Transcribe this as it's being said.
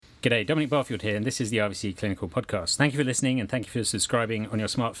G'day, Dominic Barfield here, and this is the RVC Clinical Podcast. Thank you for listening, and thank you for subscribing on your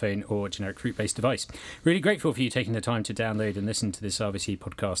smartphone or generic root-based device. Really grateful for you taking the time to download and listen to this RVC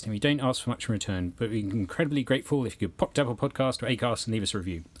podcast, and we don't ask for much in return, but we're incredibly grateful if you could pop to Apple Podcast or Acast and leave us a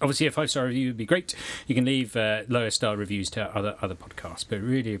review. Obviously, a 5-star review would be great. You can leave lower star reviews to other podcasts, but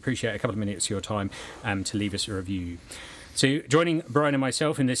really appreciate a couple of minutes of your time to leave us a review. So, joining Brian and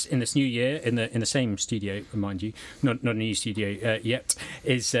myself in this new year in the same studio, mind you, not a new studio yet,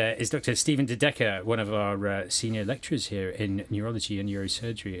 is Dr. Stephen De Decker, one of our senior lecturers here in neurology and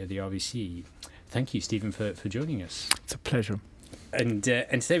neurosurgery at the RVC. Thank you, Stephen, for joining us. It's a pleasure. And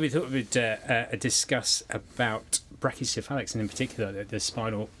today we thought we'd discuss about brachycephalics, and in particular the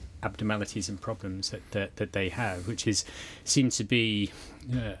spinal abnormalities and problems that they have, which seems to be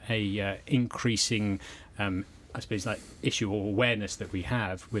a increasing I suppose, like issue or awareness that we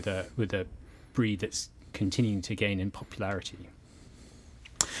have with a breed that's continuing to gain in popularity.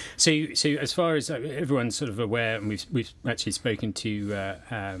 So as far as everyone's sort of aware, and we've actually spoken to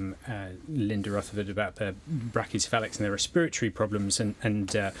Linda Rutherford about the brachycephalics and their respiratory problems, and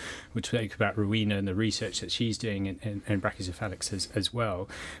we spoke about Rowena and the research that she's doing in brachycephalics as well.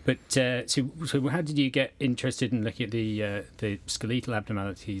 But so how did you get interested in looking at the skeletal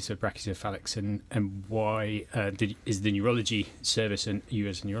abnormalities of brachycephalics, and why is the neurology service and you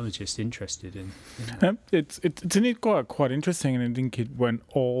as a neurologist interested in that? It's indeed quite interesting, and I think it went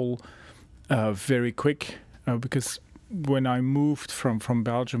all very quick because when I moved from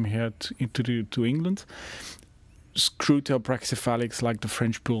Belgium here to England, screw-tail brachycephalics like the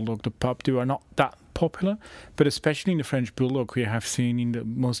French bulldog, the pup, they were not that popular, but especially in the French bulldog, we have seen in the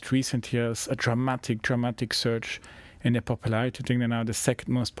most recent years a dramatic surge in their popularity. I think they're now the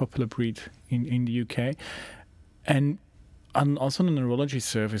second most popular breed in the UK, and also in the neurology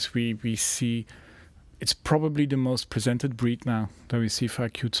service, we see. It's probably the most presented breed now that we see for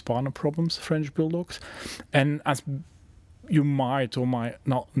acute spinal problems, French bulldogs. And as you might or might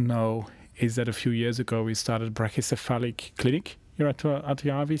not know, is that a few years ago we started a brachycephalic clinic here at the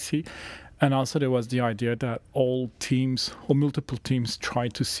RVC. And also there was the idea that all teams or multiple teams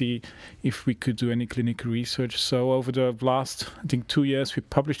tried to see if we could do any clinical research. So over the last, I think, 2 years, we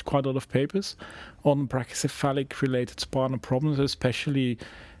published quite a lot of papers on brachycephalic-related spinal problems, especially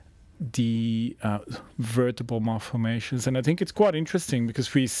the vertebral malformations. And I think it's quite interesting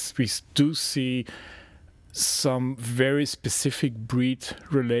because we do see some very specific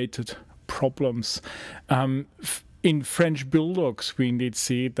breed-related problems. In French bulldogs, we indeed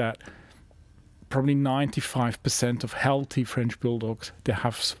see that probably 95% of healthy French bulldogs, they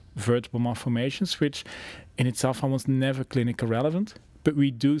have vertebral malformations, which in itself almost never clinically relevant. But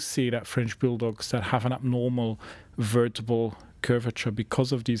we do see that French bulldogs that have an abnormal vertebral curvature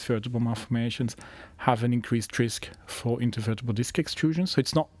because of these vertebral malformations have an increased risk for intervertebral disc extrusion. So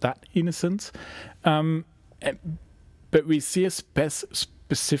it's not that innocent. But we see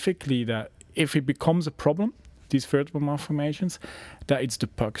specifically that if it becomes a problem, these vertebral malformations, that it's the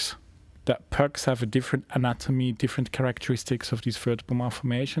pugs. That pugs have a different anatomy, different characteristics of these vertebral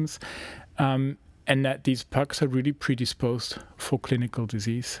malformations, and that these pugs are really predisposed for clinical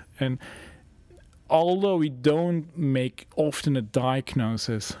disease. And although we don't make often a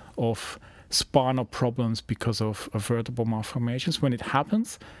diagnosis of spinal problems because of vertebral malformations, when it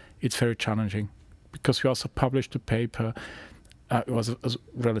happens, it's very challenging. Because we also published a paper, it was a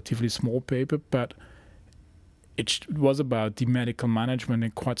relatively small paper, but it was about the medical management,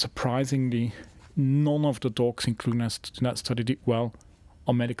 and quite surprisingly, none of the dogs, including us in that study, did well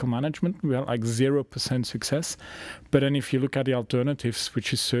on medical management. We had like 0% success. But then if you look at the alternatives,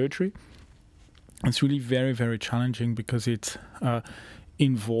 which is surgery, it's really very, very challenging because it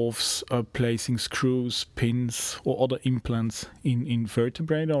involves placing screws, pins, or other implants in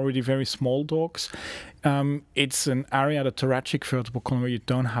vertebrae, already very small dogs. It's an area, the thoracic vertebral column, where you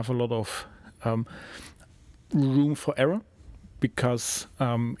don't have a lot of room for error because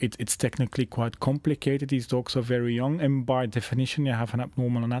it's technically quite complicated. These dogs are very young, and by definition, they have an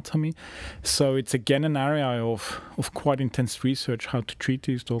abnormal anatomy. So it's again an area of quite intense research how to treat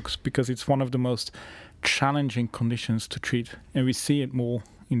these dogs, because it's one of the most challenging conditions to treat, and we see it more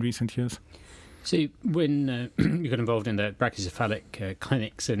in recent years. So when you got involved in the brachycephalic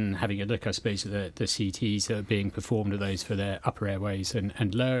clinics and having a look, I suppose, at the CTs that are being performed, are those for their upper airways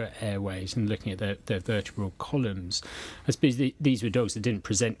and lower airways, and looking at their vertebral columns, I suppose these were dogs that didn't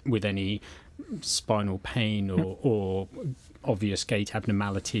present with any spinal pain or obvious gait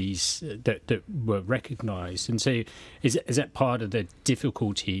abnormalities that were recognised. And so is that part of the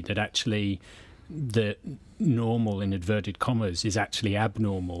difficulty, that actually the normal, in inverted commas, is actually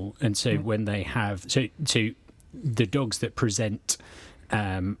abnormal? And so when they have so the dogs that present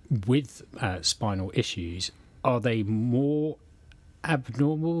with spinal issues, are they more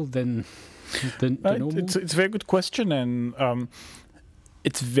abnormal than normal? It's a very good question, and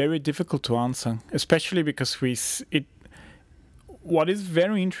it's very difficult to answer, especially because what is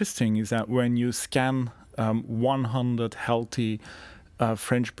very interesting is that when you scan 100 healthy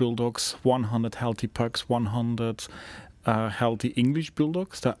French bulldogs, 100 healthy pugs, 100 healthy English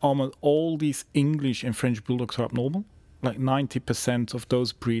bulldogs, that almost all these English and French bulldogs are abnormal. Like 90% of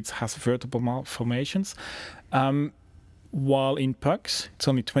those breeds has vertebral malformations. While in pugs, it's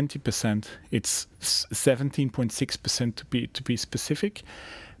only 20%. It's 17.6% to be specific.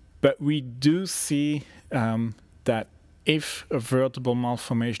 But we do see that if a vertebral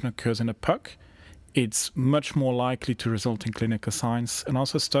malformation occurs in a pug, it's much more likely to result in clinical signs. And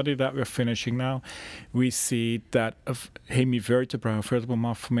also a study that we're finishing now, we see that a hemivertebra, vertebral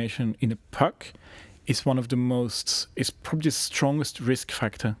malformation in a pug, is probably the strongest risk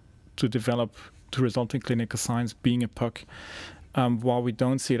factor to result in clinical signs being a pug, while we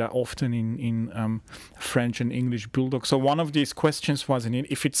don't see that often in French and English bulldogs. So one of these questions was,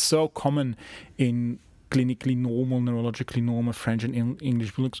 if it's so common in clinically normal, neurologically normal French and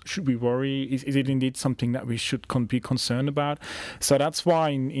English bulldogs, should we worry? Is it indeed something that we should be concerned about? So that's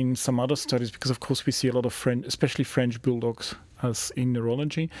why in some other studies, because of course we see a lot of French, especially French bulldogs as in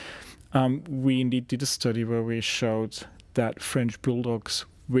neurology, we indeed did a study where we showed that French bulldogs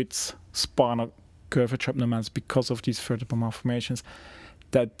with spinal curvature abnormalities because of these vertebral malformations,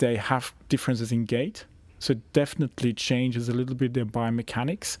 that they have differences in gait. So it definitely changes a little bit their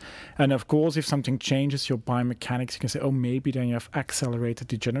biomechanics. And of course, if something changes your biomechanics, you can say, oh, maybe then you have accelerated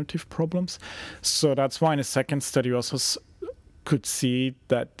degenerative problems. So that's why in a second study we also could see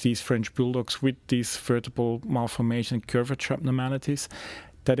that these French bulldogs with these vertebral malformation curvature abnormalities,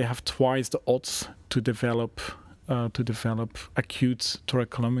 that they have twice the odds to develop acute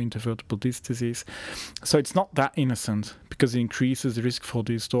thoracolumbar intervertebral disc disease. So it's not that innocent, because it increases the risk for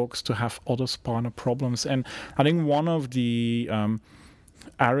these dogs to have other spinal problems. And I think one of the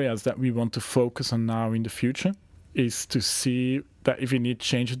areas that we want to focus on now in the future is to see that if we need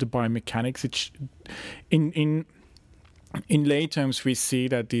changes to biomechanics, in lay terms, we see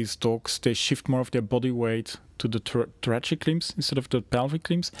that these dogs, they shift more of their body weight to the thoracic limbs instead of the pelvic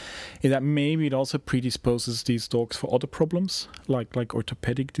limbs. And that maybe it also predisposes these dogs for other problems, like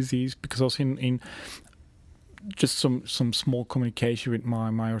orthopedic disease, because also in just some small communication with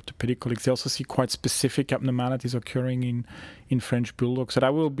my orthopedic colleagues, they also see quite specific abnormalities occurring in French bulldogs. So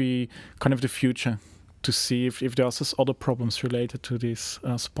that will be kind of the future, to see if there are also other problems related to these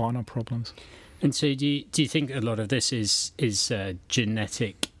spinal problems. And so do you think a lot of this is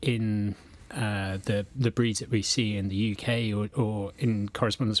genetic in the breeds that we see in the UK or in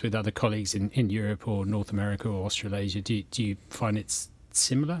correspondence with other colleagues in Europe or North America or Australasia? Do you find it's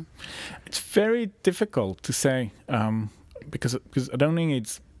similar? It's very difficult to say, because I don't think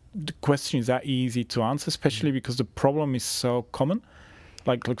the question is that easy to answer, especially because the problem is so common.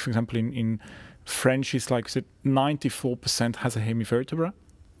 Like for example, in French, it's like 94% has a hemivertebra.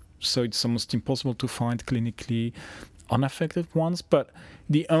 So it's almost impossible to find clinically unaffected ones. But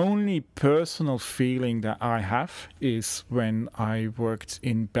the only personal feeling that I have is when I worked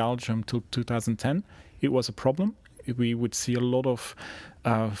in Belgium till 2010, it was a problem. We would see a lot of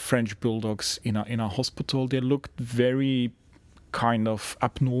French bulldogs in our hospital. They looked very kind of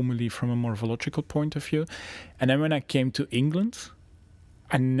abnormally from a morphological point of view. And then when I came to England,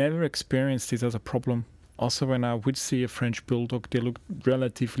 I never experienced this as a problem. Also, when I would see a French bulldog, they looked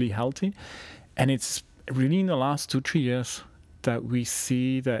relatively healthy. And it's really in the last 2-3 years that we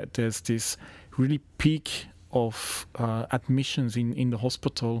see that there's this really peak of admissions in the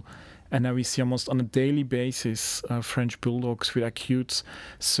hospital. And now we see almost on a daily basis French bulldogs with acute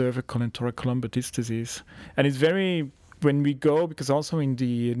cervical and thoracolumbar disc disease. And it's very, when we go, because also in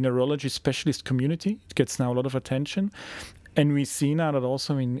the neurology specialist community, it gets now a lot of attention. And we see now that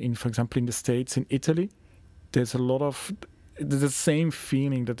also in for example, in the States, in Italy, there's the same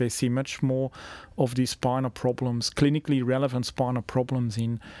feeling that they see much more of these spinal problems, clinically relevant spinal problems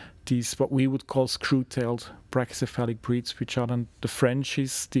in these, what we would call screw-tailed brachycephalic breeds, which are then the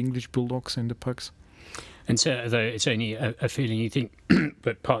Frenchies, the English bulldogs, and the pugs. And so, though it's only a feeling, you think,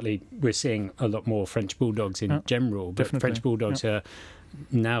 but partly we're seeing a lot more French bulldogs in general, but definitely. French bulldogs are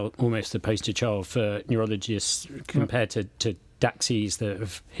now almost the poster child for neurologists compared to Dachshunds that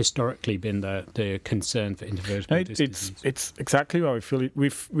have historically been the concern for intervertebral disc disease. It's exactly what we feel.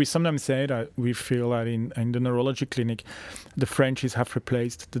 We sometimes say that we feel that in the neurology clinic, the Frenchies have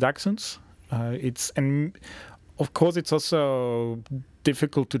replaced the Dachshunds. And of course, it's also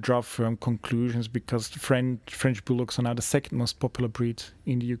difficult to draw firm conclusions because French Bulldogs are now the second most popular breed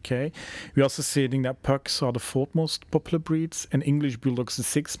in the UK. We're also seeing that Pugs are the fourth most popular breeds and English Bulldogs the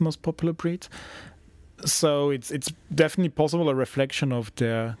sixth most popular breed. So it's definitely possible a reflection of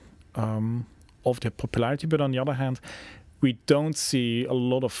their popularity. But on the other hand, we don't see a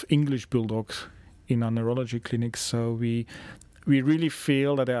lot of English Bulldogs in our neurology clinics. So we really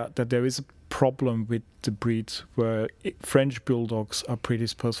feel that there is a problem with the breed where French Bulldogs are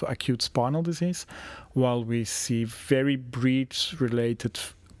predisposed for acute spinal disease, while we see very breed-related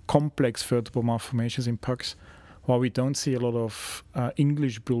complex vertebral malformations in Pugs, while we don't see a lot of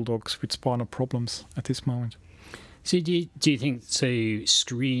English Bulldogs with spinal problems at this moment. So do you think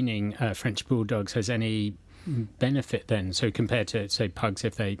screening French Bulldogs has any benefit then? So compared to, say, Pugs,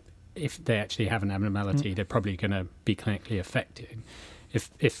 if they actually have an abnormality, they're probably going to be clinically affected.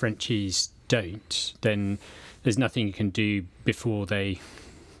 If Frenchies don't, then there's nothing you can do before they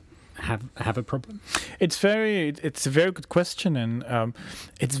have a problem. It's a very good question, and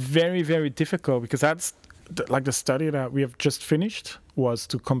it's very, very difficult because that's like the study that we have just finished was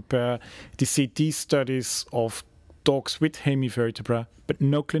to compare the CT studies of dogs with hemivertebra but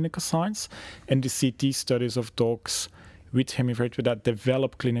no clinical signs, and the CT studies of dogs with hemivertebra that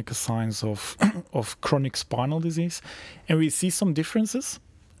develop clinical signs of chronic spinal disease, and we see some differences.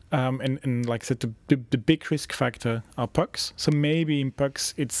 And like I said, the big risk factor are Pugs. So maybe in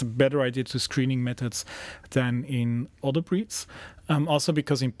Pugs it's a better idea to screening methods than in other breeds. Also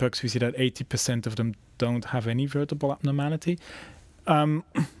because in Pugs we see that 80% of them don't have any vertebral abnormality.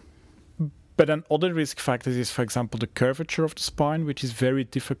 But then other risk factors is, for example, the curvature of the spine, which is very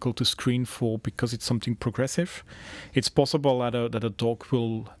difficult to screen for because it's something progressive. It's possible that a dog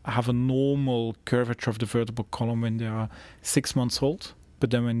will have a normal curvature of the vertebral column when they are 6 months old, but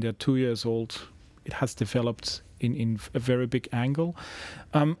then when they're 2 years old, it has developed in a very big angle.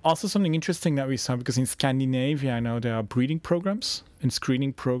 Also something interesting that we saw, because in Scandinavia, I know there are breeding programs and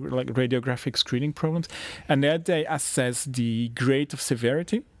screening like radiographic screening programs, and there they assess the grade of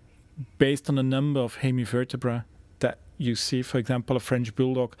severity based on the number of hemivertebra that you see. For example, a French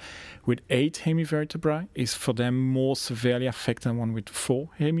Bulldog with 8 hemivertebra is for them more severely affected than one with 4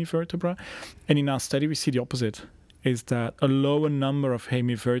 hemivertebra. And in our study, we see the opposite, is that a lower number of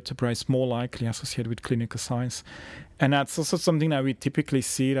hemivertebra is more likely associated with clinical signs. And that's also something that we typically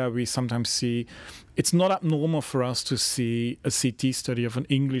see, that we sometimes see. It's not abnormal for us to see a CT study of an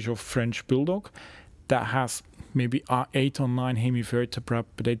English or French Bulldog that has maybe 8 or 9 hemivertebra,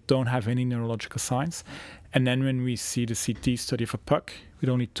 but they don't have any neurological signs. And then when we see the CT study of a Pug with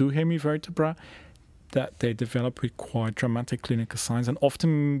only 2 hemivertebra, that they develop with quite dramatic clinical signs. And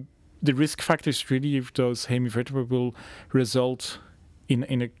often the risk factor is really if those hemivertebra will result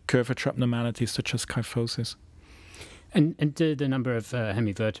in a curvature abnormality such as kyphosis. And do the number of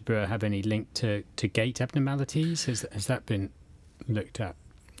hemivertebra have any link to gait abnormalities? Has that been looked at?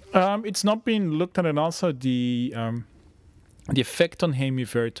 It's not been looked at, and also the effect on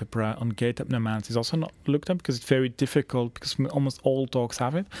hemivertebra on gait abnormalities is also not looked at because it's very difficult, because almost all dogs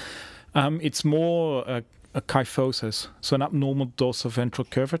have it. It's more a kyphosis, so an abnormal dorsoventral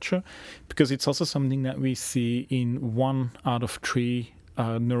curvature, because it's also something that we see in 1 out of 3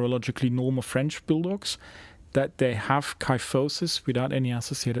 neurologically normal French Bulldogs, that they have kyphosis without any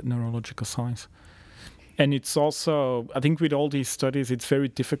associated neurological signs. And it's also, I think with all these studies, it's very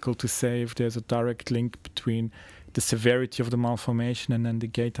difficult to say if there's a direct link between the severity of the malformation and then the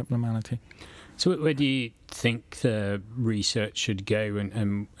gait abnormality. So where do you think the research should go,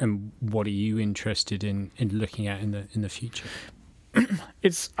 and what are you interested in looking at in the future?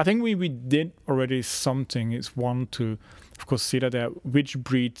 I think we did already something. It's one to, of course, see that which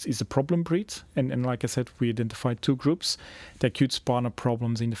breed is a problem breed. And like I said, we identified 2 groups, the acute spinal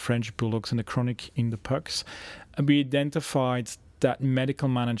problems in the French Bulldogs and the chronic in the Pugs. And we identified that medical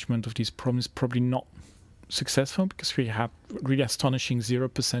management of these problems is probably not successful, because we have really astonishing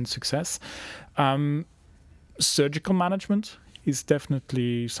 0% success. Surgical management is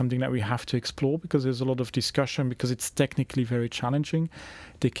definitely something that we have to explore, because there's a lot of discussion, because it's technically very challenging.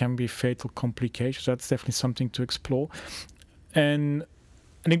 There can be fatal complications. That's definitely something to explore. And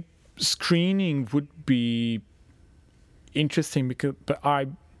I think screening would be interesting, but I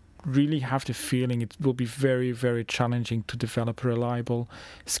really have the feeling it will be very, very challenging to develop a reliable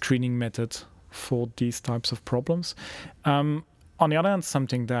screening method for these types of problems. On the other hand,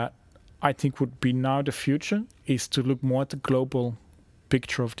 something that I think would be now the future is to look more at the global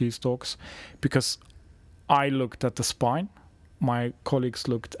picture of these dogs, because I looked at the spine, my colleagues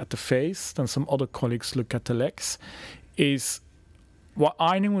looked at the face, then some other colleagues look at the legs. Is what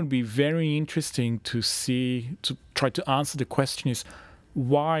I think would be very interesting to see, to try to answer the question is,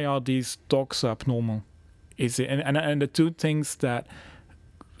 why are these dogs abnormal? Is it and the two things that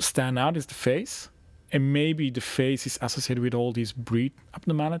stand out is the face, and maybe the face is associated with all these breed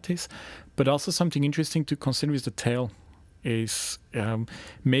abnormalities, but also something interesting to consider is the tail. Is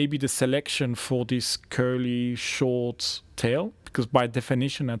maybe the selection for this curly, short tail, because by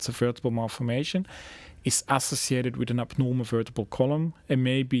definition that's a vertebral malformation, is associated with an abnormal vertebral column, and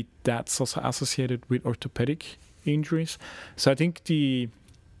maybe that's also associated with orthopedic injuries. So I think the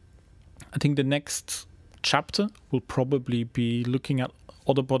next chapter will probably be looking at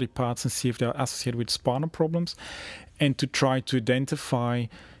other body parts and see if they're associated with spinal problems, and to try to identify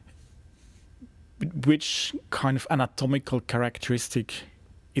which kind of anatomical characteristic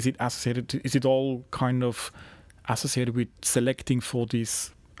is it associated to. Is it all kind of associated with selecting for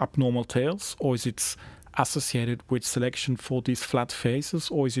these abnormal tails, or is it associated with selection for these flat faces,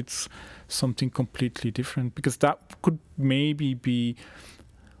 or is it something completely different? Because that could maybe be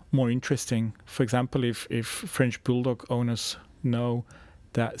more interesting. For example, if French Bulldog owners know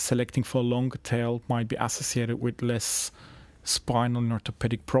that selecting for a longer tail might be associated with less spinal and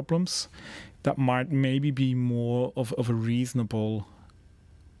orthopedic problems, that might maybe be more of a reasonable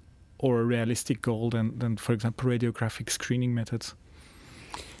or a realistic goal than for example, radiographic screening methods.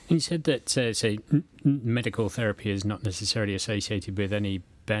 And you said that, say, medical therapy is not necessarily associated with any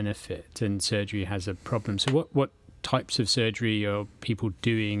benefit, and surgery has a problem. So what types of surgery are people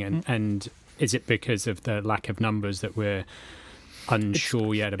doing, and is it because of the lack of numbers that we're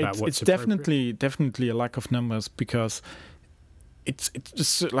unsure yet about what's appropriate? It's definitely a lack of numbers, because it's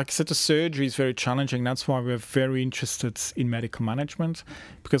just, like I said, the surgery is very challenging. That's why we're very interested in medical management,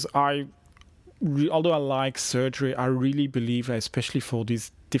 because although I like surgery, I really believe that especially for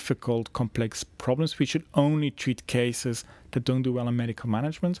these difficult, complex problems, we should only treat cases that don't do well in medical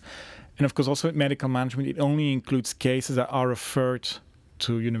management. And of course, also in medical management, it only includes cases that are referred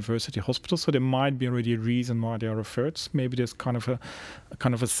to university hospitals. So there might be already a reason why they are referred. Maybe there's kind of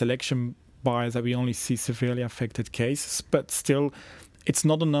a selection bias that we only see severely affected cases, but still, it's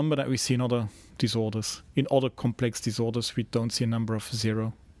not a number that we see in other disorders. In other complex disorders, we don't see a number of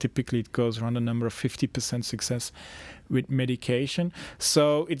 0. Typically, it goes around a number of 50% success with medication.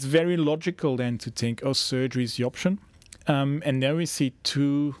 So it's very logical then to think, surgery is the option. And there we see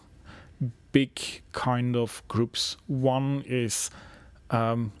two big kind of groups. One is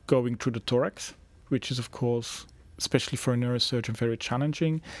going through the thorax, which is, of course, especially for a neurosurgeon, very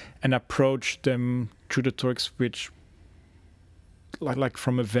challenging, and approach them through the thorax, which, like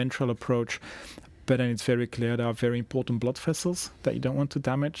from a ventral approach, but then it's very clear there are very important blood vessels that you don't want to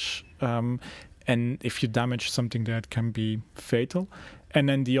damage. And if you damage something there, it can be fatal. And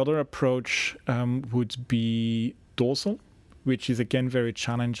then the other approach would be dorsal, which is again very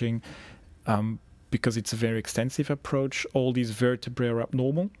challenging because it's a very extensive approach. All these vertebrae are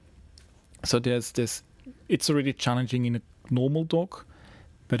abnormal. So it's already challenging in a normal dog,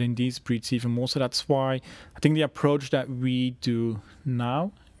 but in these breeds even more. So that's why I think the approach that we do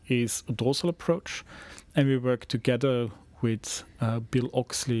now is a dorsal approach, and we work together with Bill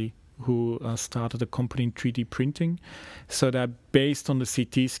Oxley, who started a company in 3D printing, so that based on the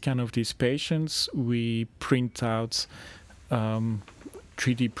CT scan of these patients, we print out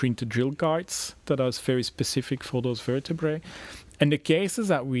 3D printed drill guides that are very specific for those vertebrae. And the cases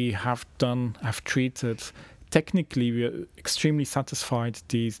that we have treated, technically we are extremely satisfied.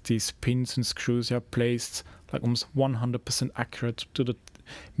 These pins and screws are placed like almost 100% accurate to the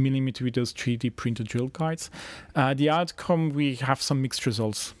millimeter with those 3D printed drill guides. The outcome, we have some mixed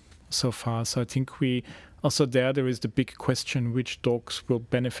results so far. So I think there is the big question, which dogs will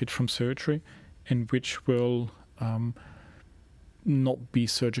benefit from surgery and which will not be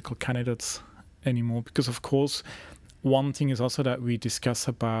surgical candidates anymore. Because of course, one thing is also that we discuss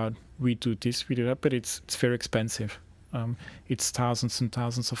about, we do this, we do that, but it's very expensive. It's thousands and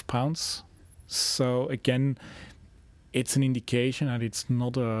thousands of pounds. So again, it's an indication that it's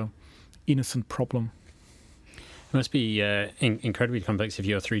not a innocent problem. It must be incredibly complex if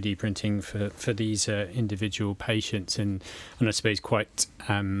you're 3D printing for these individual patients, and I suppose quite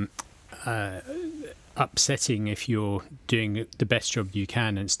upsetting if you're doing the best job you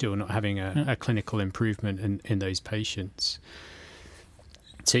can and still not having a clinical improvement in those patients.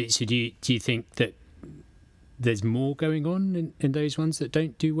 So do you think that there's more going on in those ones that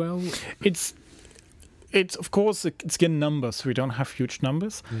don't do well? It's of course, it's again numbers. We don't have huge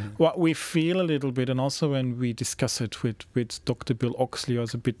numbers. Yeah. What we feel a little bit, and also when we discuss it with Dr. Bill Oxley, who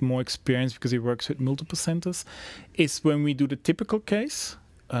has a bit more experience because he works with multiple centers, is when we do the typical case,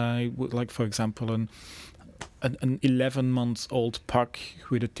 like for example an 11-month-old pug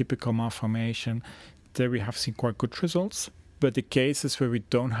with a typical malformation, there we have seen quite good results. But the cases where we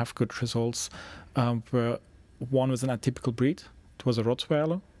don't have good results, where one was an atypical breed. It was a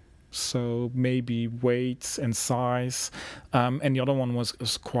Rottweiler, so maybe weight and size, and the other one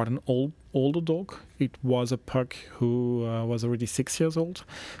was quite an older dog. It was a pug who was already 6 years old.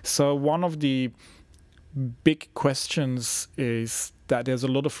 So one of the big questions is that there's a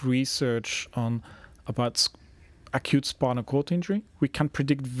lot of research about acute spinal cord injury. We can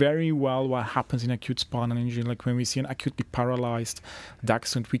predict very well what happens in acute spinal injury. Like when we see an acutely paralyzed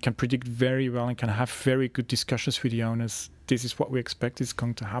dachshund, we can predict very well and can have very good discussions with the owners. This is what we expect is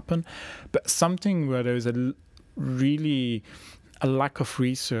going to happen. But something where there is really a lack of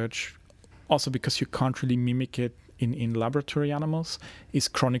research, also because you can't really mimic it in laboratory animals, is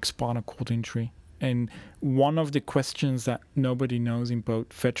chronic spinal cord injury. And one of the questions that nobody knows in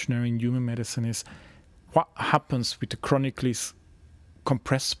both veterinary and human medicine is what happens with the chronically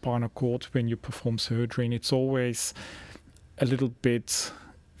compressed spinal cord when you perform surgery. And it's always a little bit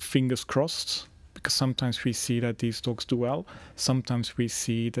fingers crossed, because sometimes we see that these dogs do well. Sometimes we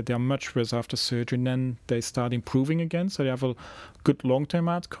see that they are much worse after surgery, and then they start improving again, so they have a good long-term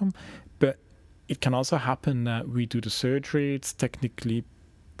outcome. But it can also happen that we do the surgery, it's technically,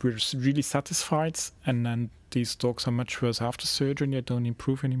 we're really satisfied, and then these dogs are much worse after surgery and they don't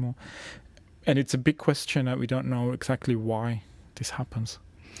improve anymore. And it's a big question that we don't know exactly why this happens.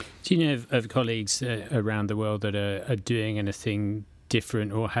 Do you know of colleagues around the world that are doing anything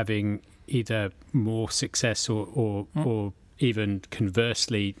different, or having either more success or even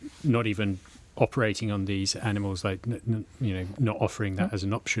conversely not even operating on these animals, like not offering that as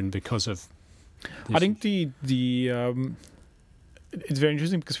an option because of this? I think it's very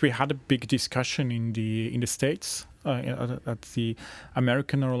interesting because we had a big discussion in the States at the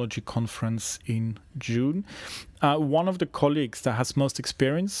American Neurology Conference in June. One of the colleagues that has most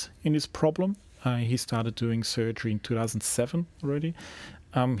experience in this problem, he started doing surgery in 2007 already.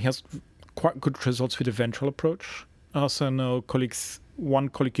 He has quite good results with the ventral approach. I also know one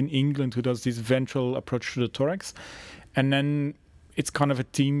colleague in England who does this ventral approach to the thorax. And then it's kind of a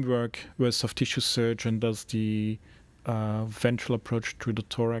teamwork where a soft tissue surgeon does the ventral approach through the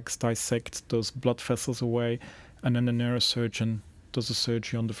thorax, dissect those blood vessels away, and then the neurosurgeon does the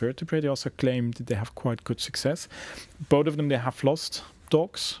surgery on the vertebrae. They also claim that they have quite good success. Both of them, they have lost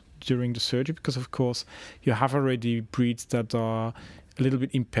dogs during the surgery because, of course, you have already breeds that are a little bit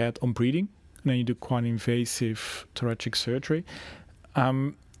impaired on breathing, and then you do quite invasive thoracic surgery.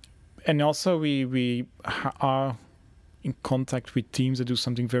 And also we are in contact with teams that do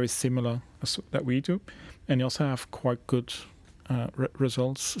something very similar as that we do, and they also have quite good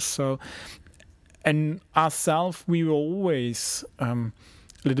results. So, and ourselves, we were always a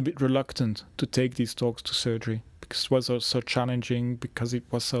little bit reluctant to take these dogs to surgery because it was so challenging, because it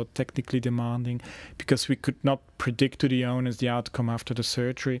was so technically demanding, because we could not predict to the owners the outcome after the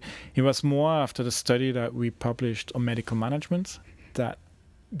surgery. It was more after the study that we published on medical management that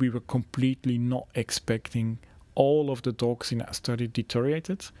we were completely not expecting all of the dogs in that study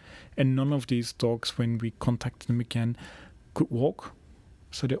deteriorated, and none of these dogs, when we contacted them again, could walk.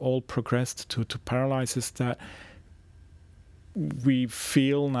 So they all progressed to paralysis that we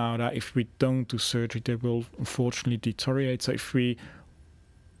feel now that if we don't do surgery, they will unfortunately deteriorate. So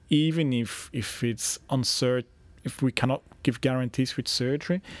even if it's uncertain, if we cannot give guarantees with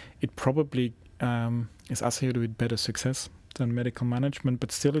surgery, it probably is associated with better success than medical management.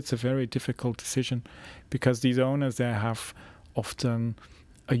 But still, it's a very difficult decision because these owners, they have often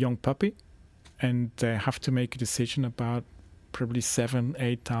a young puppy, and they have to make a decision about probably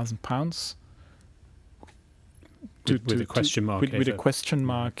 £7,000-8,000 with a question mark. With a question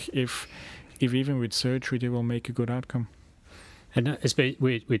mark, if even with surgery they will make a good outcome. And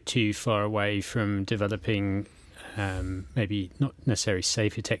we're too far away from developing maybe not necessarily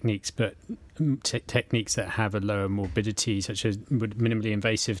safer techniques, but techniques that have a lower morbidity, such as would minimally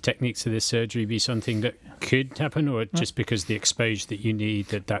invasive techniques of this surgery be something that could happen, or just because the exposure that you need,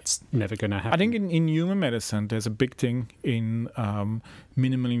 that's never going to happen? I think in human medicine there's a big thing in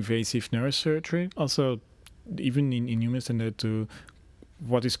minimal invasive neurosurgery. Also, even in humans, and they do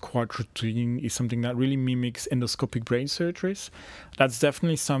what is quite routine is something that really mimics endoscopic brain surgeries. That's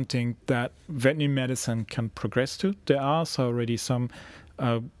definitely something that veterinary medicine can progress to. There are also already some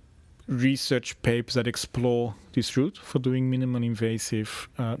research papers that explore this route for doing minimal invasive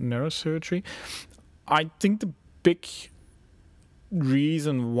neurosurgery. I think the big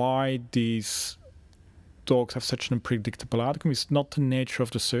reason why these dogs have such an unpredictable outcome is not the nature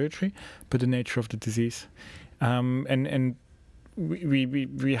of the surgery, but the nature of the disease. And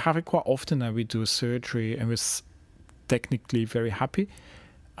we have it quite often that we do a surgery and we're technically very happy,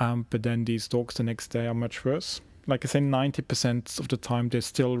 but then these dogs the next day are much worse. like I say, 90% of the time they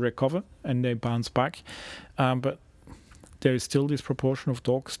still recover and they bounce back. But there is still this proportion of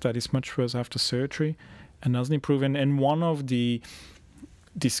dogs that is much worse after surgery and doesn't improve. And one of the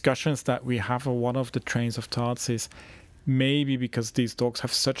discussions that we have, or one of the trains of thoughts, is maybe because these dogs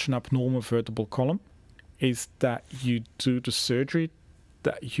have such an abnormal vertebral column, is that you do the surgery,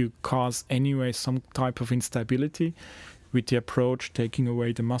 that you cause anyway some type of instability with the approach, taking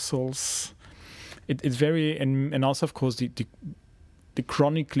away the muscles. It's very, and also of course the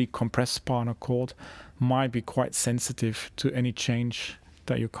chronically compressed spinal cord might be quite sensitive to any change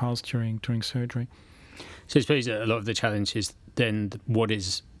that you cause during surgery. So I suppose a lot of the challenge is then what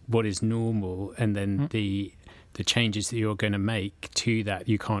is normal, and then the changes that you're going to make to that,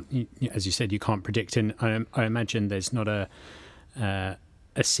 you can't, as you said, you can't predict. And I imagine there's not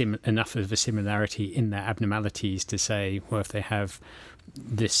enough of a similarity in their abnormalities to say, well, if they have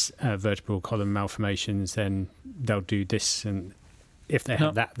this vertebral column malformations, then they'll do this, and if they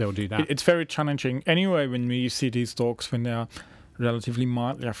have that, they'll do that. It's very challenging. Anyway, when we see these dogs, when they are relatively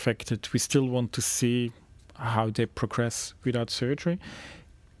mildly affected, we still want to see how they progress without surgery.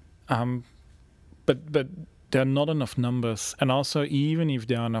 But there are not enough numbers. And also, even if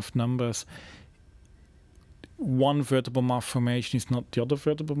there are enough numbers, one vertebral malformation is not the other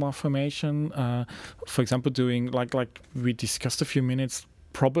vertebral malformation. For example, doing, like we discussed a few minutes,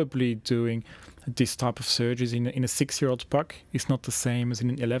 probably doing this type of surgeries in a 6-year-old puck is not the same as in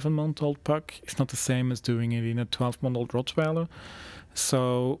an 11-month-old puck. It's not the same as doing it in a 12-month-old Rottweiler.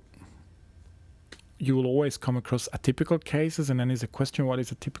 So you will always come across atypical cases, and then there's a question, what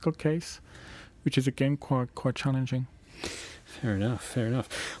is a typical case? Which is, again, quite challenging. Fair enough.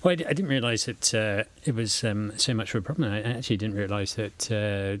 Well, I didn't realise that it was so much of a problem. I actually didn't realise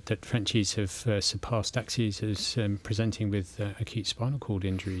that Frenchies have surpassed Daxies as presenting with acute spinal cord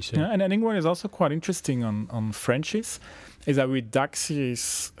injuries. So. Yeah, and I think what is also quite interesting on Frenchies is that with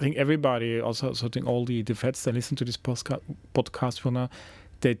Daxies, I think everybody, also I think all the vets that listen to this podcast will know,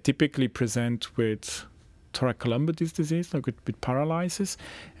 they typically present with thoracolumbar disease, like with paralysis.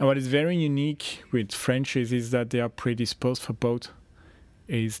 And what is very unique with Frenchies is that they are predisposed for both.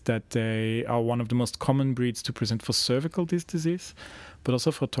 Is that they are one of the most common breeds to present for cervical disc disease, but also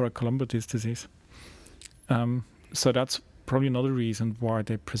for thoracolumbar disc disease. So that's probably another reason why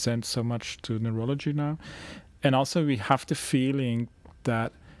they present so much to neurology now. And also we have the feeling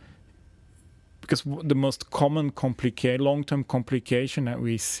that, because the most common long-term complication that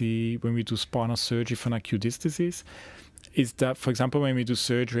we see when we do spinal surgery for an acute disc disease is that, for example, when we do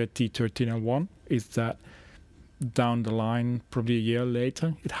surgery at T13L1, is that down the line, probably a year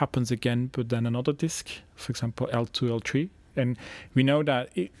later, it happens again, but then another disc, for example, L2, L3. And we know that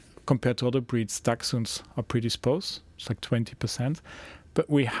compared to other breeds, Dachshunds are predisposed. It's like 20%. But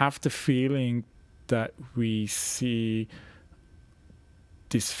we have the feeling that we see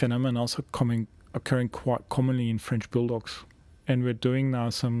this phenomenon also occurring quite commonly in French Bulldogs. And we're doing now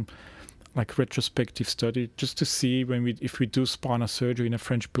some like retrospective study just to see if we do spinal surgery in a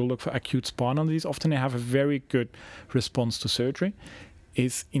French Bulldog for acute spinal disease, often they have a very good response to surgery,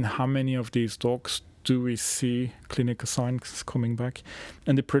 is in how many of these dogs do we see clinical signs coming back.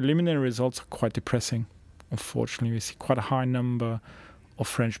 And the preliminary results are quite depressing. Unfortunately, we see quite a high number of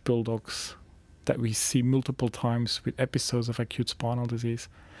French Bulldogs that we see multiple times with episodes of acute spinal disease.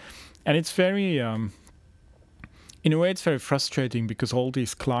 And it's very, in a way, it's very frustrating because all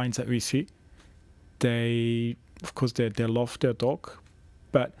these clients that we see, they love their dog,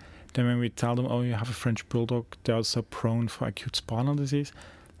 but then when we tell them, oh, you have a French Bulldog, they're also prone for acute spinal disease,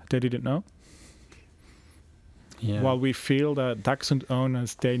 they didn't know. Yeah. While we feel that Dachshund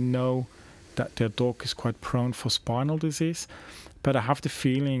owners, they know that their dog is quite prone for spinal disease. But I have the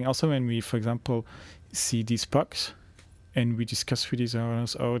feeling, also when we, for example, see these pugs and we discuss with these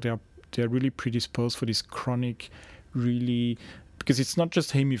owners, oh, they're really predisposed for this chronic, really, because it's not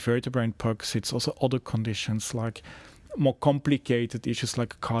just hemivertebrate pugs, it's also other conditions like more complicated issues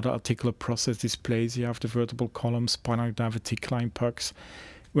like cardiac-articular process dysplasia of the vertebral column, spinal diverticula pugs.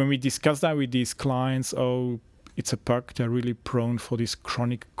 When we discuss that with these clients, oh, it's a pug, they're really prone for these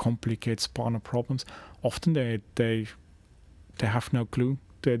chronic, complicated spinal problems. Often they have no clue.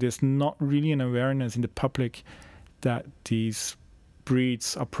 There's not really an awareness in the public that these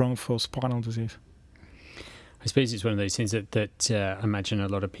breeds are prone for spinal disease. I suppose it's one of those things that I imagine a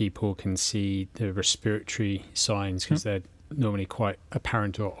lot of people can see the respiratory signs because they're normally quite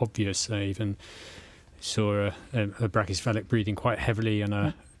apparent or obvious. I even saw a brachycephalic breathing quite heavily on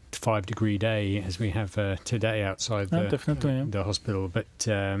a 5-degree day as we have today outside the hospital. But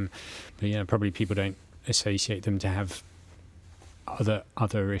yeah, probably people don't associate them to have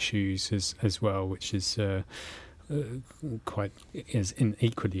other issues as well, which is quite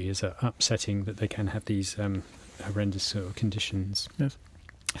equally as upsetting that they can have these horrendous sort of conditions. Yes.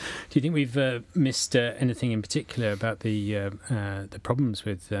 Do you think we've missed anything in particular about the problems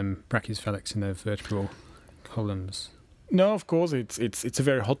with Brachycephalics in their vertebral columns? No, of course, it's a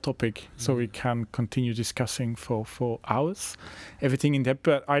very hot topic, so we can continue discussing for hours, everything in depth.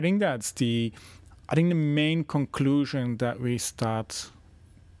 But I think the main conclusion that we start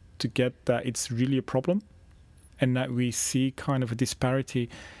to get that it's really a problem, and that we see kind of a disparity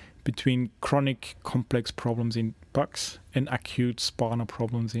between chronic complex problems in pugs and acute spinal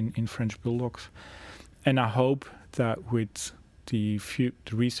problems in French bulldogs. And I hope that with the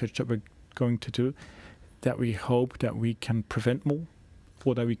research that we're going to do, that we hope that we can prevent more,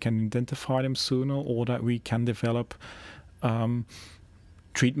 or that we can identify them sooner, or that we can develop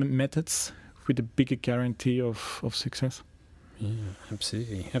treatment methods with a bigger guarantee of success. Yeah,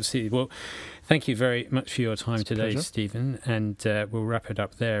 absolutely. Well, thank you very much for your time today, Stephen, and we'll wrap it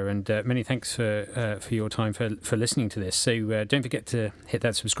up there. And many thanks for your time for listening to this. So don't forget to hit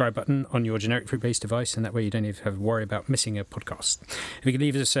that subscribe button on your generic fruit-based device, and that way you don't even have to worry about missing a podcast. If you could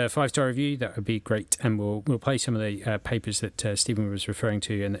leave us a 5-star review, that would be great, and we'll play some of the papers that Stephen was referring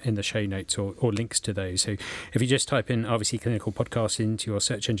to in the show notes, or links to those. So if you just type in RVC Clinical Podcast into your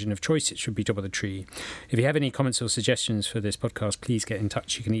search engine of choice, it should be top of the tree. If you have any comments or suggestions for this podcast, please get in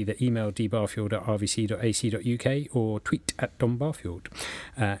touch. You can either email dbarfield@rvc.ac.uk or tweet @DonBarfield.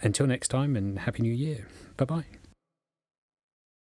 Until next time, and Happy New Year. Bye-bye.